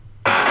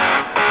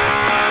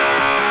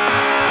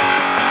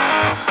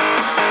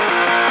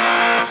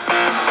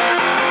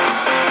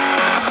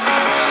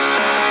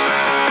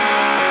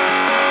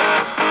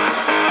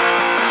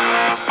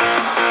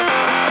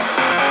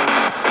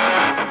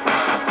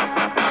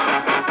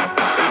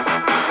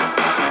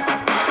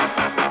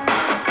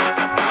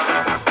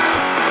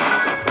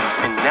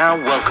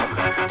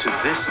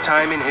This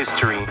Time in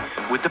History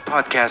with the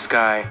podcast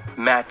guy,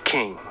 Matt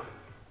King.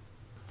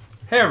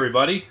 Hey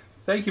everybody,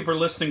 thank you for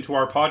listening to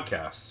our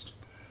podcast.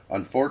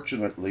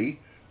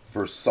 Unfortunately,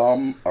 for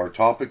some, our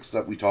topics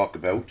that we talk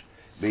about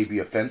may be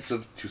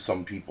offensive to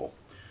some people.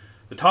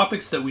 The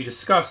topics that we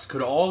discuss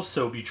could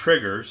also be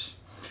triggers,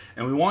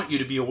 and we want you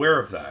to be aware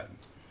of that.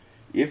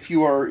 If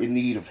you are in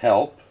need of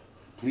help,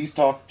 please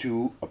talk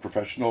to a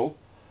professional,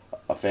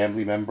 a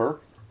family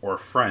member, Or a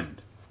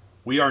friend.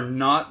 We are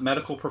not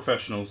medical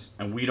professionals,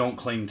 and we don't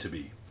claim to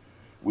be.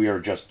 We are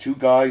just two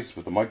guys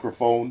with a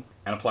microphone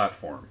And a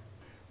platform.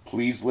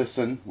 Please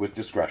listen with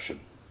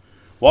discretion.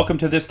 Welcome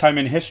to This Time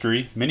in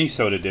History,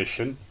 Minisode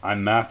edition.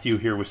 I'm Matthew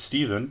here with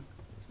Steven.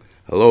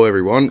 Hello,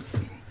 everyone.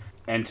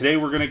 And today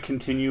we're going to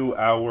continue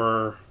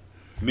our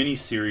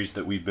mini-series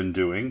that we've been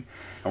doing.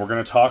 And we're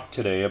going to talk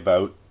today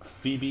about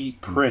Phoebe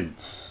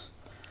Prince.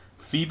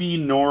 Phoebe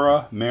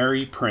Nora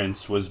Mary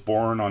Prince was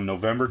born on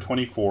November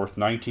 24th,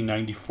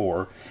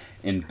 1994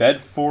 in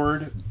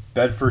Bedford,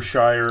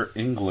 Bedfordshire,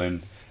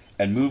 England,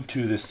 and moved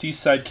to the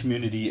seaside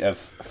community of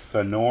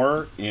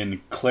Fanor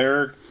in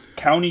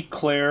County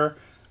Clare,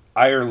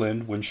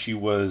 Ireland when she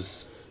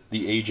was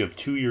the age of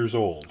 2 years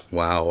old.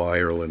 Wow,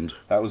 Ireland.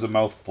 That was a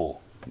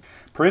mouthful.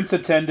 Prince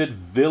attended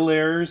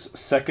Villers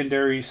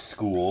Secondary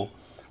School,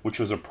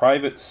 which was a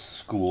private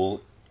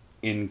school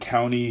in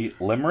County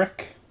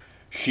Limerick.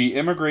 She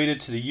immigrated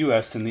to the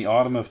U.S. in the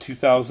autumn of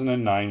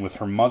 2009 with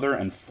her mother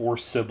and 4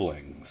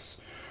 siblings.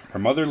 Her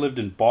mother lived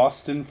in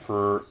Boston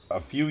for a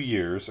few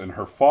years, and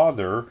her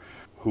father,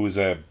 who is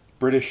a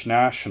British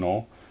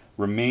national,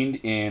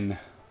 remained in,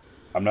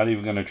 I'm not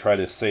even going to try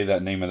to say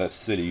that name of that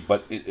city,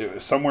 but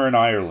somewhere in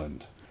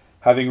Ireland.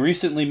 Having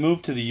recently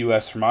moved to the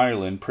U.S. from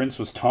Ireland, Prince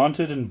was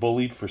taunted and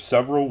bullied for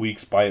several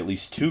weeks by at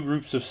least 2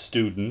 groups of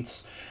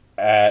students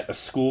at a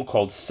school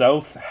called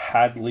South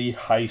Hadley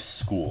High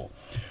School,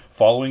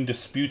 following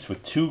disputes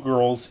with 2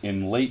 girls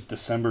in late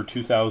December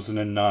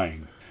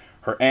 2009.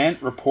 Her aunt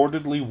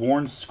reportedly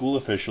warned school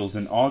officials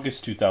in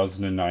August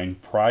 2009,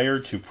 prior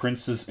to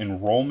Prince's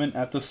enrollment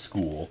at the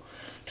school,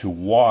 to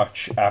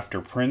watch after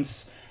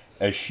Prince,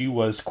 as she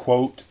was,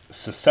 quote,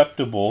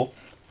 susceptible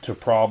to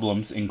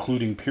problems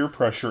including peer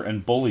pressure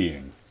and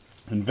bullying.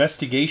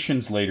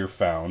 Investigations later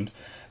found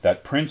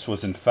that Prince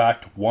was in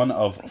fact one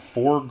of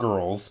 4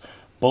 girls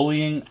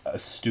bullying a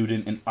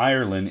student in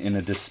Ireland in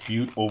a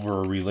dispute over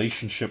a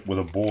relationship with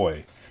a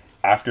boy.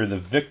 After the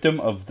victim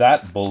of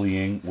that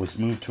bullying was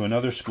moved to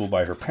another school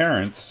by her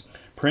parents,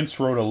 Prince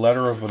wrote a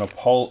letter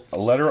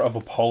of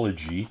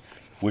apology,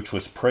 which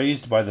was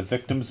praised by the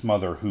victim's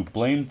mother, who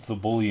blamed the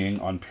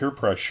bullying on peer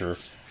pressure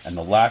and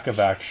the lack of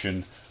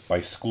action by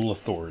school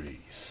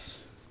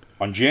authorities.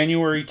 On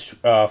January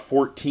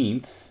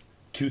 14th,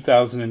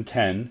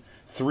 2010,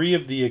 3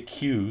 of the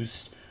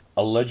accused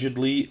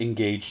allegedly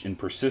engaged in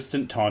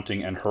persistent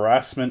taunting and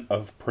harassment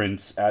of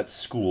Prince at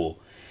school,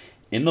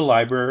 in the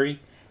library,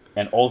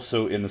 and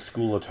also in the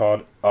school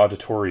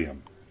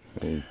auditorium.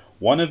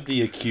 One of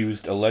the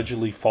accused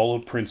allegedly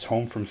followed Prince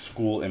home from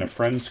school in a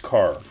friend's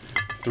car,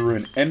 threw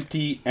an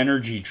empty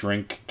energy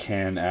drink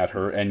can at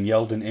her, and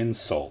yelled an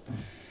insult.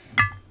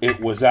 It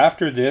was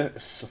after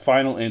this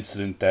final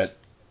incident that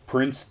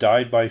Prince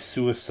died by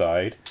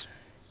suicide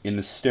in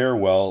the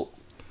stairwell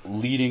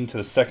leading to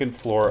the 2nd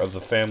floor of the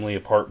family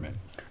apartment.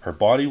 Her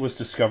body was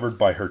discovered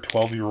by her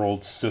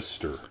 12-year-old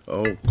sister.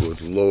 Oh,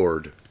 good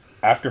Lord.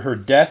 After her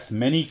death,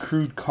 many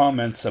crude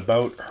comments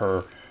about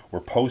her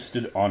were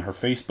posted on her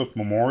Facebook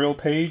memorial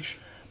page,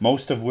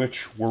 most of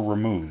which were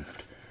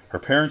removed. Her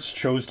parents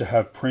chose to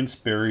have Prince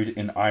buried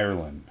in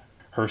Ireland.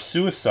 Her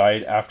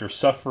suicide, after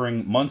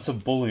suffering months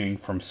of bullying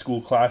from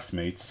school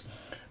classmates,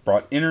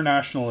 brought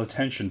international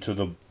attention to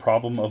the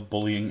problem of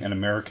bullying in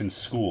American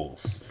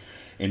schools.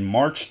 In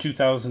March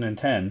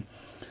 2010,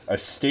 a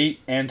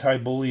state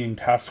anti-bullying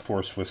task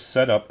force was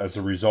set up as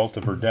a result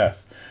of her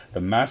death.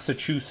 The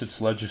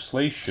Massachusetts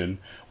legislation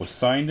was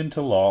signed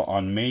into law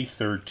on May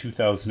 3,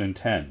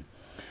 2010.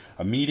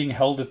 A meeting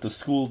held at the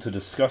school to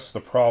discuss the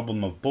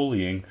problem of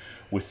bullying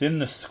within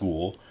the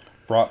school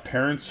brought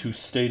parents who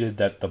stated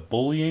that the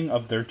bullying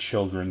of their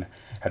children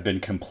had been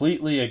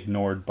completely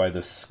ignored by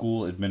the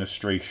school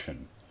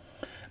administration.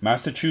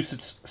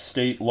 Massachusetts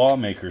state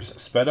lawmakers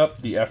sped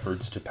up the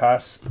efforts to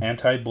pass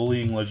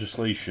anti-bullying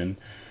legislation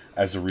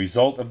as a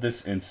result of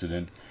this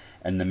incident,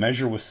 and the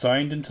measure was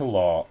signed into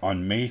law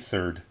on May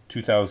 3,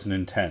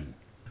 2010.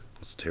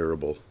 That's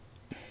terrible.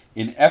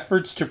 In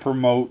efforts to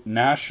promote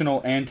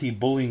national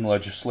anti-bullying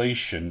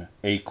legislation,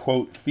 a,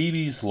 quote,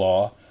 Phoebe's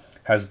Law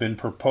has been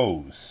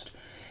proposed.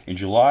 In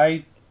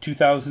July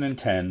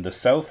 2010, the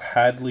South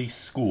Hadley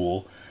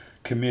School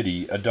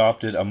Committee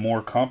adopted a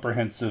more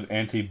comprehensive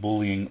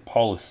anti-bullying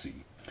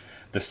policy.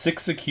 The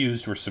 6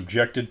 accused were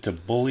subjected to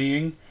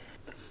bullying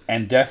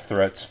and death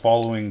threats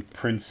following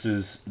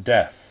Prince's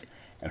death,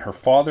 and her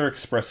father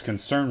expressed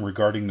concern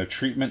regarding the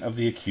treatment of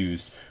the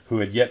accused, who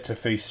had yet to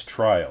face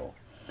trial.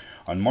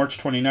 On March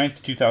 29,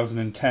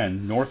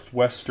 2010,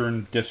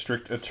 Northwestern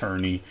District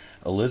Attorney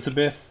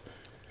Elizabeth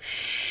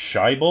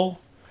Scheibel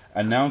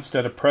announced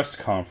at a press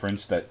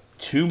conference that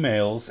 2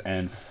 males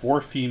and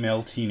 4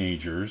 female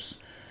teenagers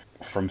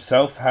from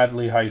South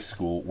Hadley High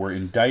School were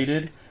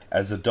indicted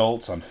as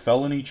adults on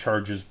felony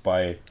charges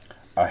by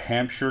a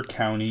Hampshire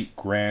County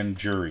grand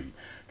jury.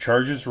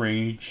 Charges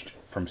ranged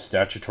from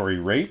statutory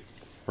rape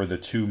for the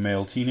 2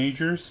 male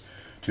teenagers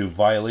to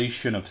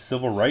violation of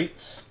civil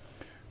rights,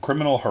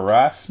 criminal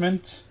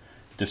harassment,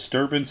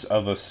 disturbance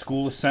of a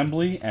school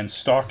assembly, and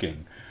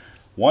stalking.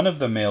 One of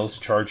the males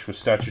charged with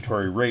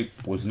statutory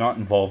rape was not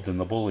involved in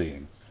the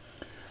bullying.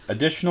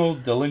 Additional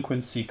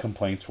delinquency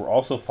complaints were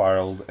also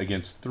filed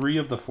against 3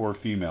 of the 4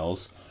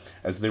 females,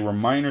 as they were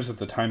minors at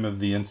the time of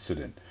the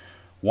incident.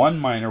 One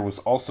minor was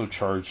also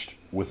charged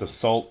with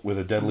assault with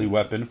a deadly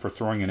weapon for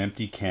throwing an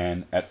empty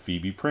can at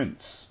Phoebe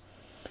Prince.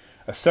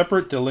 A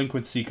separate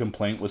delinquency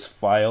complaint was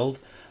filed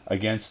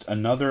against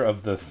another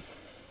of the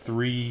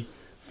 3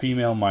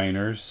 female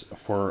minors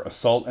for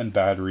assault and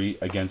battery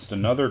against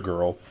another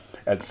girl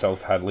at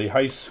South Hadley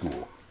High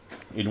School,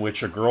 in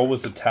which a girl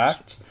was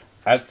attacked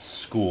at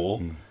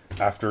school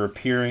after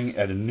appearing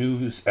at a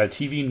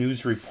TV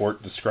news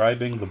report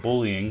describing the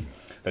bullying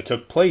that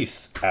took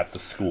place at the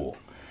school.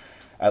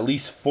 At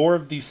least 4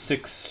 of these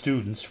 6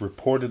 students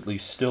reportedly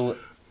still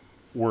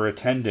were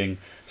attending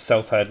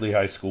South Hadley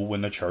High School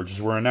when the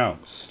charges were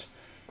announced.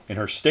 In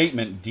her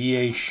statement,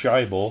 D.A.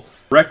 Scheibel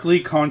directly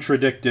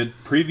contradicted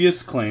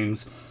previous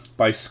claims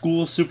by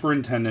school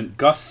superintendent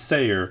Gus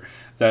Sayer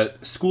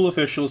that school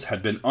officials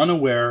had been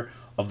unaware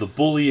of the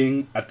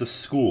bullying at the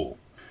school.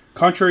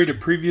 Contrary to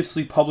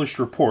previously published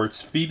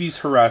reports, Phoebe's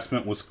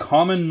harassment was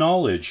common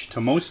knowledge to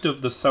most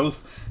of the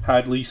South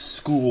Hadley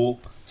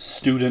School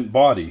student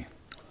body.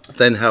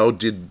 Then how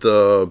did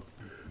the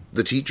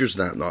teachers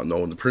not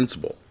know and the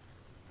principal?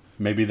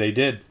 Maybe they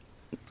did.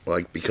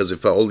 Because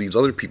if all these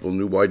other people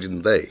knew, why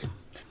didn't they?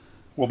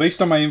 Well, based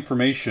on my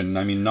information,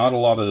 not a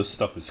lot of this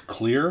stuff is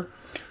clear,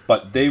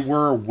 but they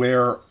were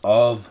aware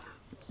of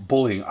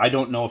bullying. I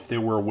don't know if they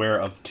were aware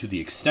of to the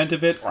extent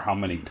of it or how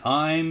many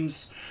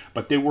times,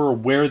 but they were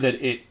aware that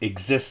it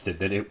existed,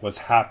 that it was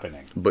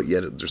happening. But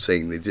yet they're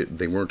saying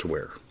they weren't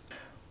aware.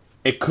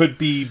 It could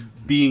be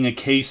being a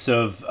case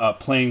of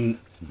playing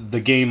the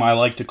game I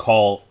like to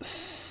call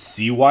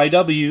CYA,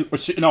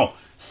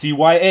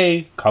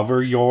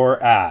 cover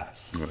your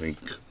ass.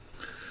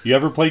 You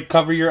ever played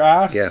cover your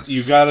ass? Yes.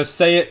 You gotta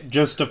say it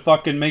just to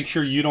fucking make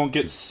sure you don't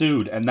get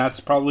sued, and that's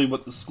probably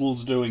what the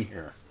school's doing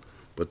here.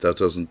 But that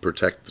doesn't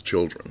protect the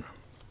children.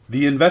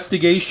 The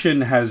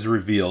investigation has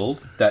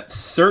revealed that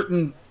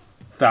certain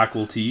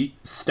faculty,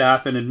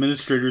 staff, and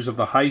administrators of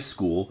the high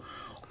school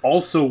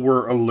also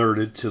were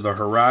alerted to the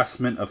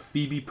harassment of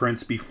Phoebe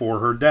Prince before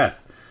her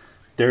death.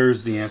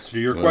 There's the answer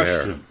to your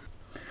question.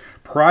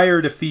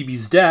 Prior to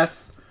Phoebe's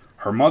death,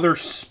 her mother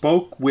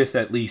spoke with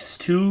at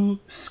least 2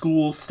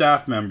 school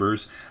staff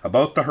members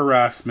about the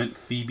harassment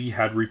Phoebe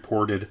had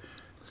reported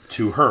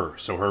to her.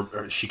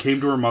 So she came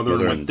to her mother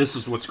and went, "This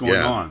is what's going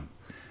on."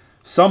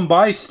 Some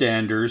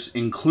bystanders,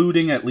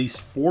 including at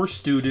least 4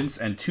 students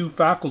and 2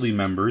 faculty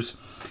members,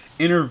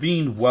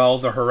 intervened while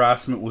the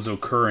harassment was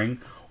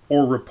occurring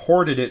or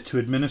reported it to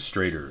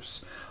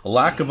administrators. A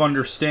lack of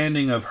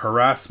understanding of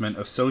harassment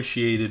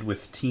associated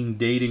with teen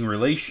dating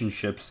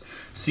relationships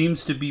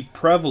seems to be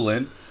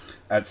prevalent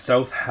at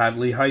South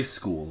Hadley High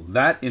School.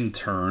 That, in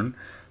turn,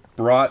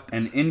 brought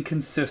an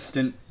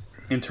inconsistent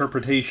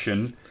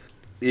interpretation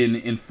in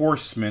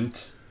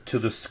enforcement to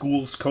the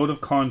school's code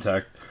of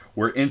conduct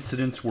where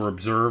incidents were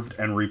observed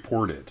and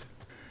reported.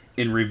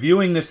 In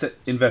reviewing this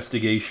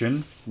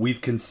investigation,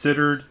 we've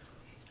considered,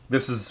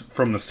 this is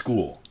from the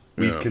school,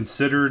 we've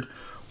considered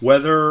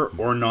whether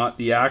or not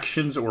the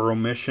actions or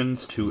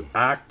omissions to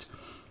act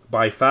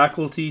by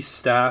faculty,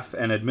 staff,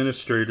 and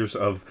administrators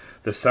of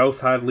the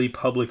South Hadley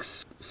Public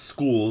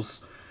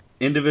Schools,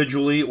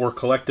 individually or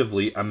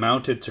collectively,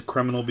 amounted to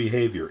criminal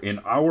behavior. In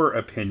our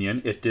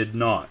opinion, it did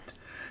not.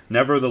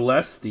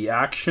 Nevertheless, the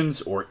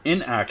actions or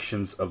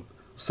inactions of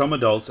some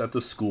adults at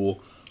the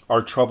school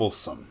are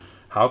troublesome.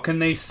 How can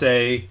they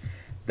say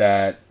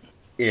that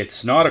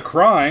it's not a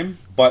crime,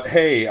 but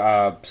hey,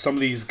 some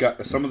of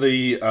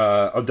the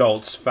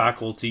adults,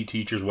 faculty,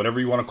 teachers, whatever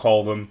you want to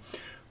call them,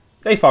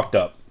 they fucked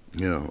up.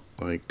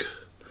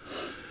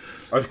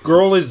 A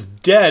girl is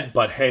dead,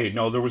 but hey,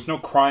 no, there was no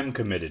crime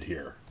committed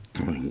here.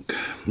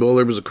 Well,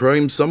 there was a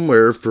crime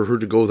somewhere for her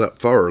to go that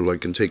far,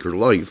 and take her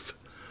life.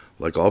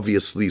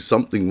 Obviously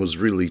something was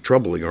really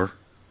troubling her.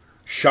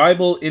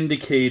 Scheibel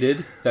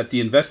indicated that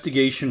the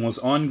investigation was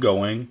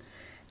ongoing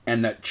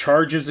and that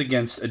charges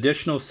against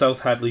additional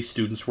South Hadley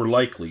students were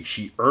likely.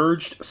 She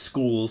urged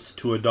schools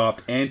to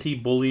adopt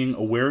anti-bullying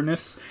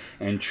awareness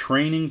and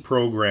training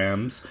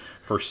programs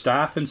for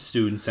staff and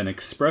students and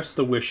expressed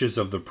the wishes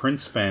of the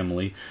Prince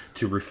family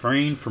to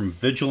refrain from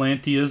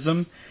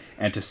vigilantism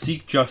and to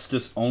seek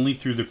justice only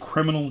through the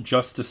criminal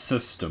justice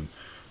system.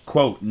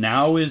 Quote,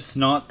 "Now is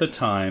not the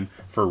time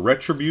for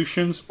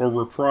retributions or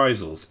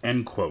reprisals,"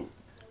 end quote.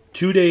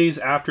 2 days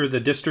after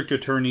the district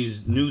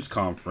attorney's news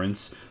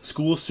conference,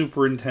 school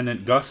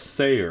superintendent Gus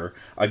Sayer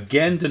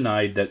again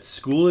denied that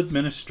school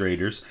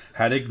administrators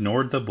had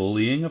ignored the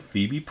bullying of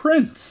Phoebe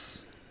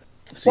Prince.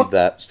 See,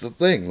 that's the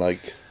thing,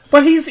 like...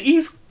 But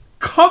he's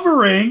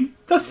covering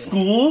the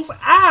school's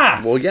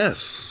ass. Well,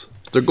 yes.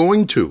 They're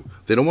going to.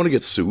 They don't want to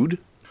get sued.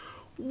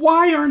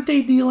 Why aren't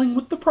they dealing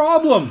with the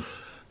problem?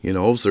 You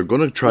know, if they're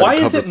going to try to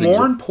cover things... Why is it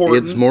more important...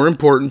 It's more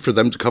important for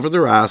them to cover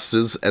their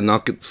asses and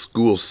not get the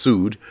school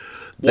sued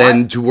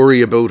than to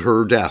worry about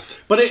her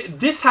death. But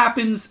this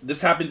happens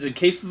in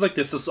cases like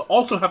this. This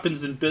also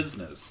happens in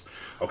business.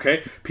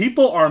 Okay?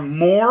 People are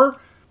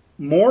more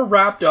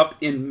wrapped up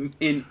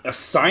in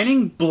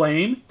assigning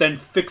blame than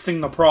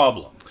fixing the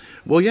problem.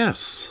 Well,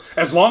 yes.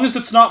 As long as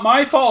it's not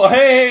my fault,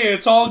 hey,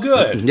 it's all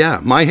good. Yeah,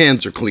 my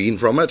hands are clean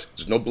from it.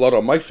 There's no blood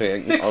on my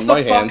hands. Fix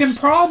the fucking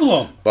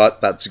problem. But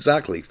that's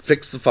exactly,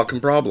 fix the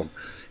fucking problem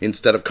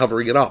instead of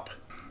covering it up.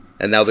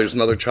 And now there's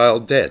another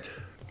child dead.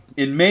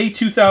 In May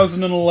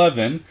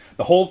 2011,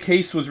 the whole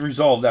case was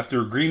resolved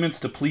after agreements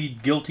to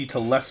plead guilty to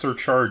lesser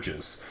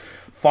charges.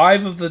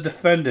 5 of the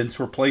defendants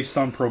were placed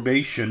on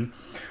probation,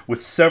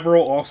 with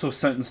several also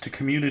sentenced to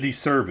community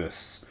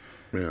service.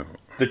 Yeah.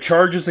 The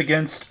charges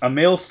against a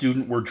male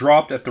student were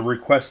dropped at the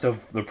request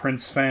of the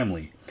Prince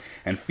family,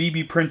 and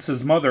Phoebe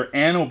Prince's mother,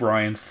 Anne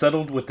O'Brien,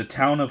 settled with the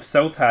town of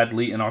South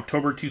Hadley in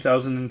October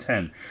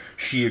 2010.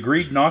 She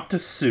agreed not to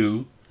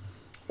sue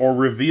or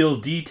reveal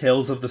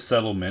details of the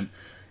settlement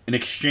in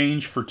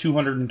exchange for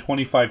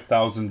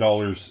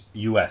 $225,000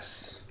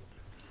 US.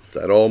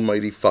 That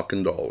almighty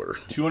fucking dollar.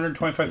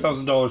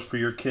 $225,000 for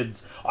your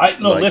kids.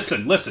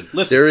 Listen.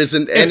 There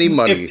isn't any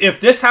money. If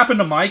this happened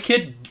to my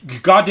kid,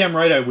 goddamn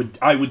right,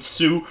 I would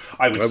sue.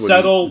 I would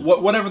settle.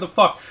 Whatever the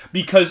fuck.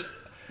 Because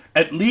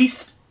at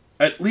least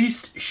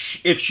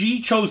if she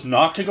chose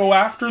not to go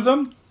after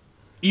them,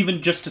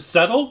 even just to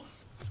settle,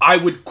 I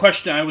would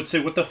question. I would say,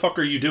 "What the fuck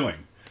are you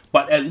doing?"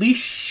 But at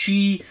least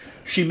she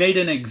made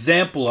an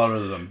example out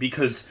of them,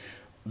 because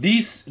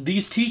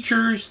these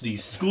teachers,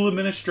 these school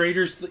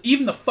administrators,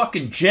 even the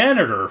fucking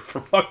janitor, for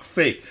fuck's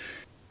sake,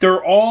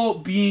 the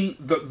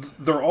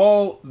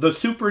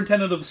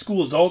superintendent of the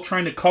school is all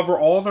trying to cover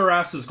all their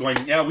asses, going,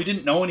 yeah, we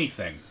didn't know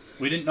anything.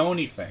 Well,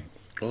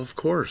 of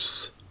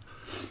course.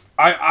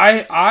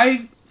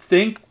 I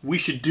think we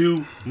should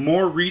do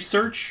more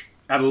research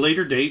at a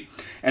later date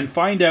and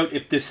find out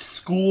if this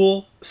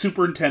school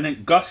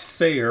superintendent, Gus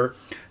Sayer,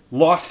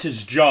 lost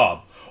his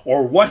job,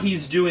 or what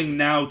he's doing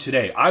now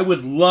today. I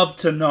would love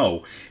to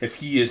know if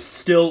he is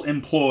still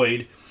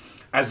employed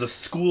as a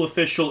school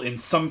official in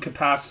some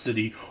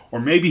capacity, or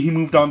maybe he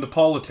moved on to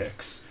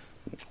politics.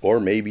 Or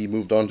maybe he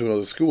moved on to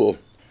another school.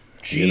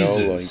 Jesus.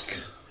 You know,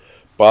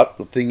 but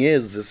the thing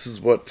is, this is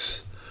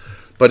what...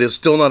 But it's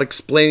still not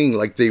explaining,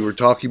 like they were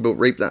talking about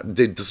rape.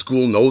 Did the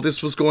school know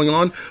this was going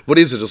on? What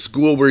is it, a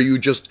school where you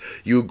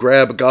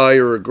grab a guy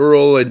or a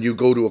girl and you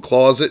go to a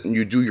closet and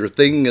you do your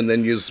thing and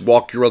then you just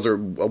walk your other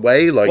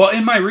way? Like, well,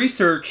 in my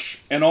research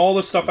and all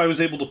the stuff I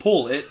was able to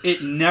pull,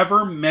 it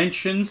never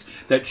mentions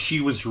that she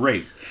was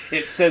raped.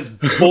 It says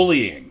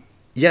bullying.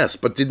 Yes,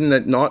 but didn't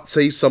it not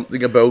say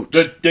something about...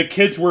 The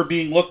kids were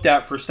being looked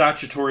at for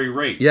statutory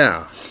rape.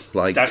 Yeah.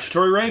 Like,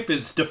 statutory rape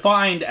is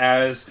defined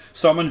as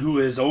someone who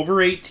is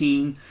over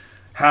 18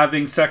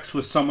 having sex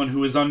with someone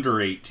who is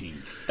under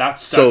 18.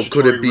 That's statutory rape.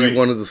 So could it be rape.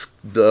 One of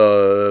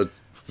the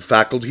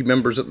faculty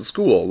members at the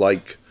school?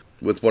 Like,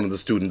 with one of the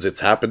students,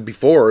 it's happened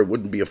before. It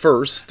wouldn't be a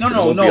first. It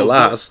wouldn't be a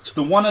last.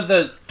 The one of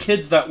the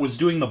kids that was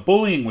doing the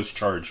bullying was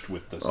charged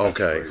with the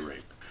statutory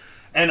rape.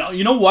 And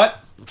you know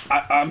what?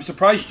 I'm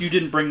surprised you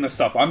didn't bring this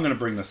up. I'm going to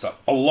bring this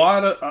up. A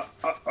lot of...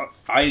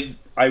 I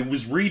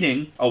was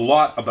reading a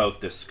lot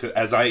about this,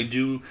 as I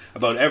do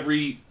about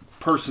every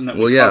person that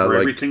we cover,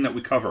 everything that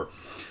we cover.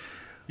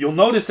 You'll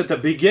notice at the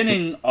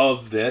beginning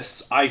of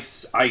this, I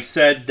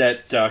said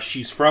that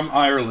she's from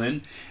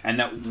Ireland, and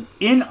that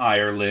in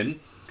Ireland,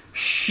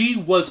 she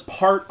was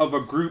part of a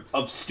group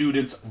of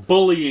students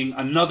bullying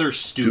another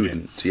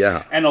student.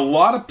 Yeah. And a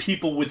lot of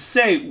people would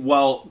say,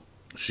 well...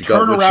 She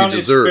got what she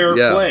deserved. Turnaround is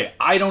fair play.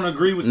 I don't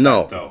agree with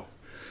that, though.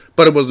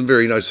 But it wasn't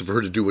very nice of her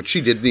to do what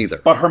she did, neither.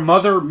 But her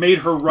mother made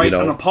her write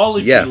an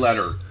apology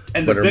letter.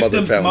 And the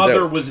victim's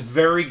mother was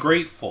very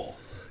grateful.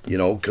 You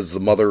know, because the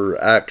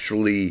mother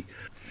actually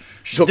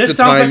took the time out. This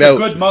sounds like a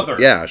good mother.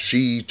 Yeah,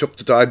 she took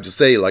the time to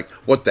say, like,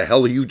 what the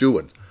hell are you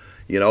doing?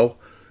 You know?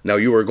 Now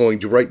you are going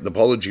to write an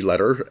apology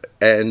letter,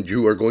 and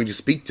you are going to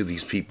speak to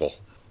these people.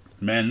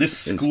 Man, this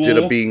school... Instead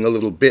of being a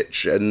little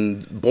bitch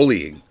and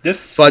bullying.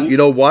 But you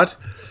know what?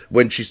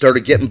 When she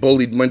started getting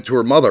bullied and went to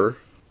her mother,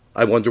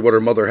 I wonder what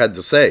her mother had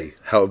to say.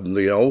 How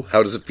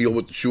does it feel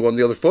with the shoe on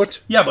the other foot?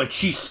 Yeah, but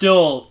she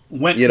still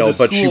went to the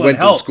school but she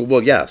went to the school.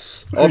 Well,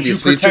 yes.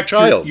 Obviously, it's your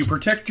child. You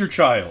protect your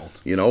child.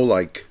 You know,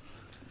 like...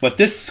 But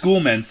this school,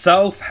 man,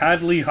 South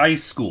Hadley High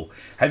School.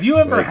 Have you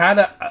ever had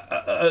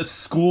a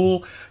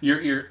school,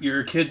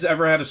 your kids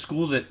ever had a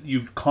school that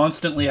you've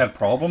constantly had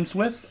problems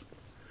with?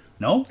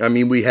 No? I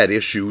mean, we had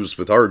issues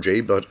with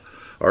RJ, but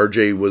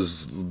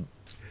RJ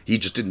he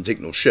just didn't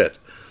take no shit.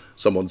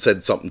 Someone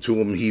said something to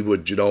him, he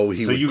would, he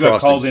would So you got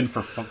called in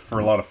for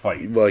a lot of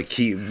fights. Like,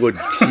 he would,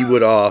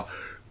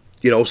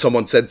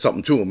 someone said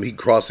something to him, he'd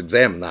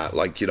cross-examine that.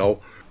 Like,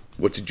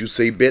 what did you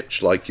say,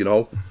 bitch? Like,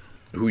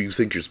 who you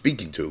think you're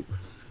speaking to?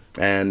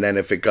 And then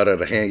if it got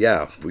out of hand,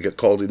 we got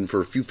called in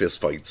for a few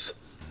fist fights.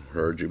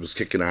 Heard he was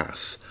kicking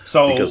ass.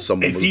 So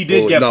if he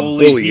did get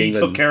bullied, he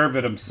took care of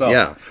it himself.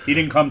 Yeah. He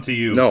didn't come to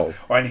you. No.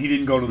 And he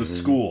didn't go to the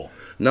school.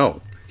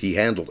 No, he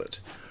handled it.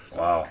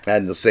 Wow.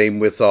 And the same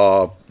with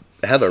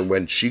Heather,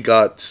 when she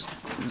got,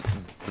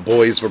 the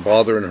boys were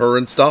bothering her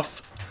and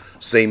stuff,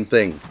 same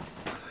thing.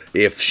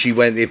 If she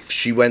went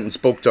and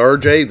spoke to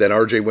RJ, then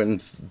RJ went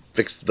and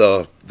fixed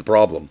the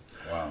problem.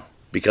 Wow.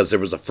 Because there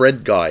was a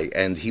Fred guy,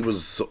 and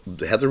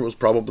Heather was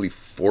probably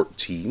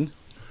 14,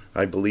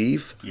 I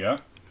believe. Yeah.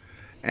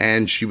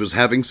 And she was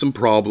having some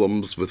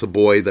problems with a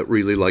boy that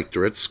really liked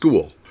her at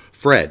school,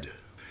 Fred.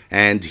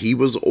 And he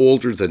was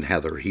older than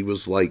Heather. He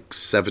was like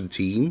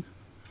 17.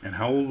 And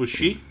how old was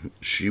she?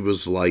 She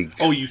was like...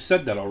 Oh, you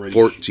said that already.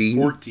 14.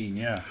 14,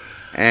 yeah.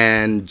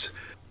 And...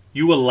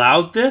 You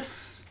allowed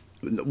this?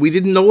 We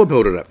didn't know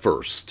about it at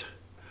first.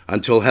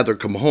 Until Heather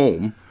come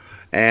home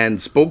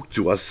and spoke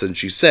to us. And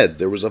she said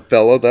there was a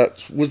fella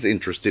that was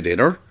interested in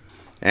her.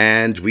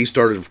 And we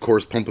started, of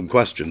course, pumping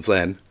questions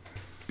then.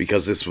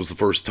 Because this was the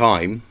first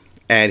time.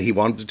 And he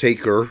wanted to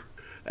take her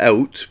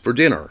out for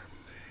dinner.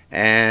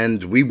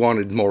 And we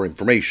wanted more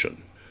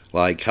information.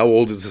 Like, how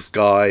old is this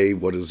guy?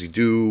 What does he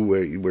do?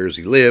 Where does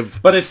he live?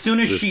 But as soon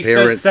as she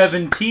said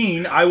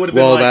 17, I would have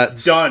been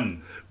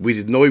done. We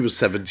didn't know he was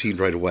 17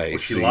 right away. Well,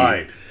 she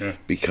lied. Yeah.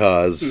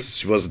 Because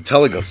she wasn't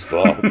telling us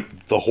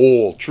the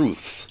whole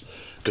truths.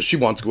 Because she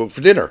wants to go out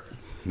for dinner.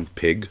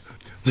 Pig.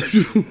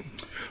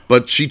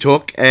 But she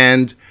took,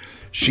 and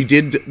she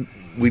did.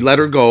 We let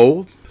her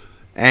go.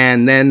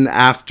 And then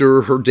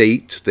after her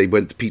date, they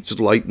went to Pizza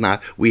Delight and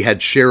that. We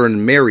had Sharon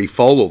and Mary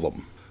follow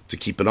them to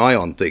keep an eye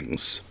on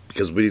things.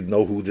 Because we didn't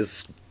know who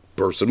this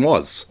person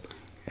was.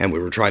 And we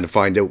were trying to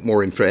find out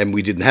more info. And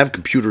we didn't have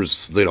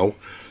computers,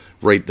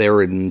 right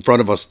there in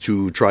front of us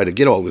to try to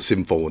get all this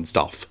info and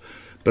stuff.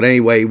 But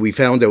anyway, we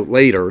found out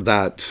later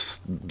that,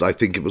 I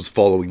think it was the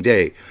following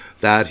day,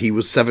 that he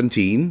was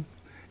 17.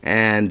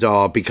 And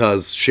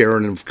because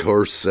Sharon, of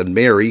course, and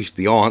Mary,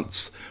 the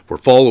aunts, were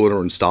following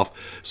her and stuff,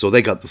 so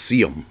they got to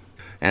see him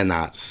and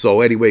that.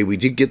 So anyway, we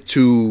did get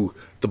to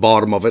the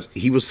bottom of it.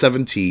 He was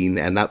 17,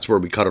 and that's where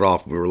we cut it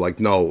off. We were like,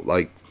 no,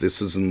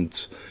 this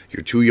isn't,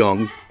 you're too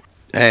young.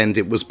 And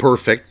it was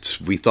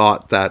perfect. We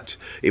thought that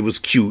it was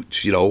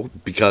cute,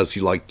 because he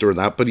liked her and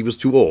that, but he was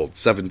too old.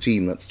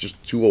 17, that's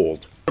just too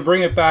old. To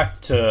bring it back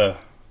to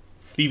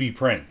Phoebe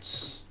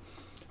Prince,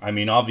 I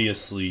mean,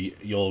 obviously,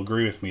 you'll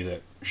agree with me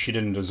that she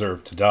didn't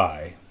deserve to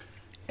die.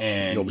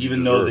 And Nobody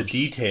even deserves. though the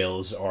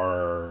details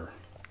are...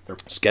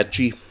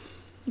 sketchy.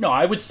 No,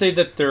 I would say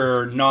that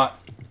they're not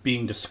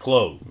being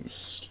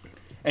disclosed.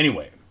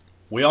 Anyway,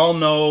 we all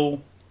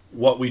know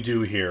what we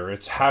do here.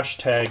 It's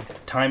hashtag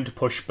time to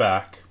push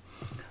back.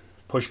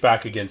 Push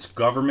back against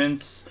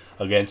governments,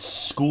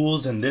 against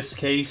schools in this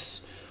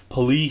case,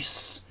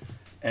 police,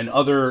 and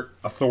other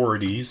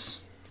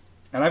authorities.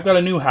 And I've got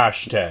a new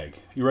hashtag.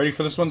 You ready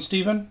for this one,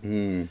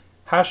 Stephen?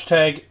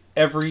 Hashtag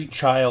every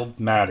child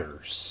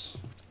matters.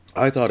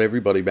 I thought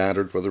everybody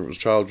mattered, whether it was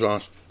child or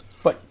not.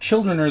 But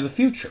children are the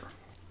future.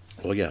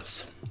 Well,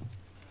 yes.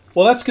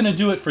 Well, that's going to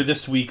do it for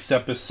this week's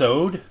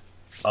episode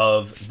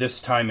of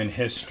This Time in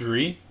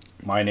History.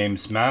 My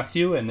name's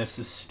Matthew, and this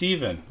is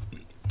Stephen.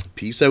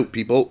 Peace out,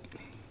 people.